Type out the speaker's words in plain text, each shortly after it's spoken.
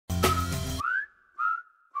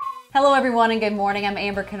Hello everyone and good morning. I'm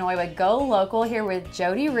Amber Kanoy with Go Local here with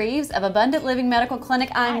Jody Reeves of Abundant Living Medical Clinic.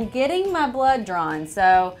 I'm getting my blood drawn,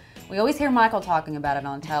 so we always hear Michael talking about it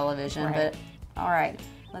on television, right. But all right,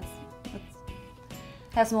 let's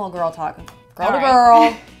have some little girl talk. Girl to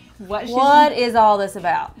girl. What is all this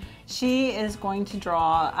about? She is going to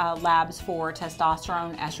draw labs for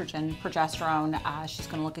testosterone, estrogen, progesterone. She's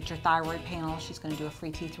going to look at your thyroid panel. She's going to do a free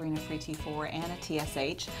T3 and a free T4 and a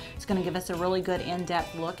TSH. It's going to give us a really good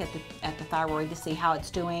in-depth look at the thyroid to see how it's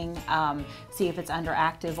doing, see if it's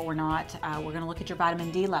underactive or not. We're going to look at your vitamin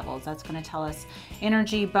D levels. That's going to tell us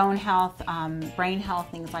energy, bone health, brain health,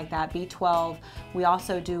 things like that, B12. We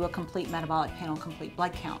also do a complete metabolic panel, complete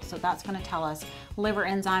blood count. So that's going to tell us liver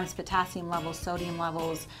enzymes, potassium levels, sodium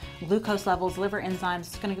levels, glucose levels, liver enzymes.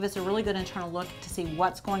 It's going to give us a really good internal look to see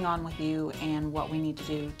what's going on with you and what we need to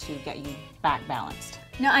do to get you back balanced.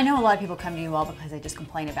 Now, I know a lot of people come to you all because they just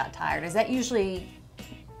complain about tired. Is that usually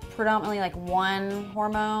predominantly like one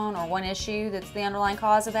hormone or one issue that's the underlying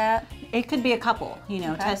cause of that? It could be a couple. You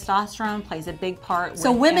know, testosterone plays a big part.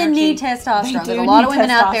 So women need testosterone. Because a lot of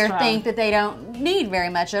women out there think that they don't need very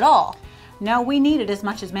much at all. No, we need it as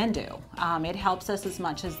much as men do. It helps us as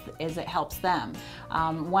much as it helps them.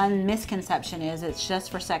 One misconception is it's just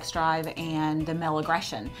for sex drive and the male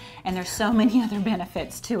aggression, and there's so many other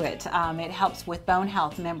benefits to it. It helps with bone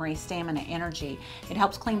health, memory, stamina, energy. It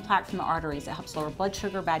helps clean plaque from the arteries. It helps lower blood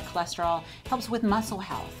sugar, bad cholesterol. It helps with muscle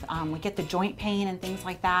health. We get the joint pain and things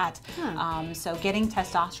like that. So getting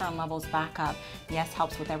testosterone levels back up, yes,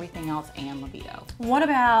 helps with everything else and libido. What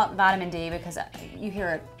about vitamin D? Because you hear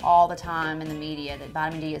it all the time in the media that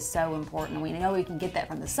vitamin D is so important. We know we can get that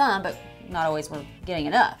from the sun, but not always we're getting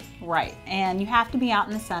enough. Right, and you have to be out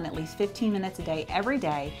in the sun at least 15 minutes a day, every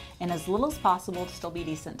day, and as little as possible to still be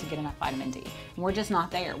decent to get enough vitamin D. We're just not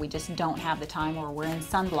there. We just don't have the time, or we're in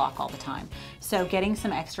sunblock all the time. So getting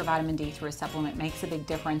some extra vitamin D through a supplement makes a big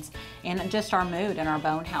difference in just our mood and our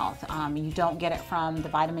bone health. You don't get it from the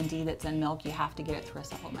vitamin D that's in milk. You have to get it through a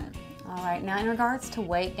supplement. All right, now in regards to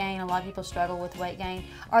weight gain, a lot of people struggle with weight gain.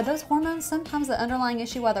 Are those hormones sometimes the underlying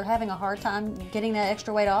issue why they're having a hard time getting that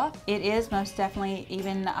extra weight off? It is most definitely.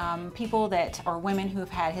 Even people that are women who've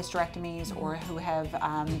had hysterectomies or who have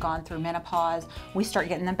gone through menopause, we start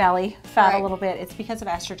getting the belly fat a little bit. It's because of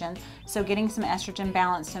estrogen. So getting some estrogen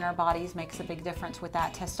balanced in our bodies makes a big difference with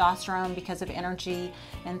that. Testosterone, because of energy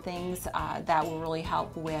and things, that will really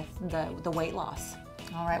help with the weight loss.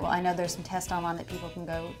 All right, well, I know there's some tests online that people can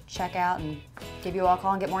go check out and give you all a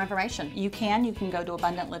call and get more information. You can go to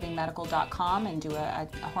abundantlivingmedical.com and do a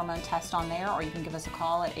hormone test on there, or you can give us a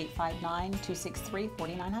call at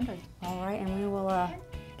 859-263-4900. All right, and we will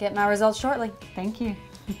get my results shortly. Thank you.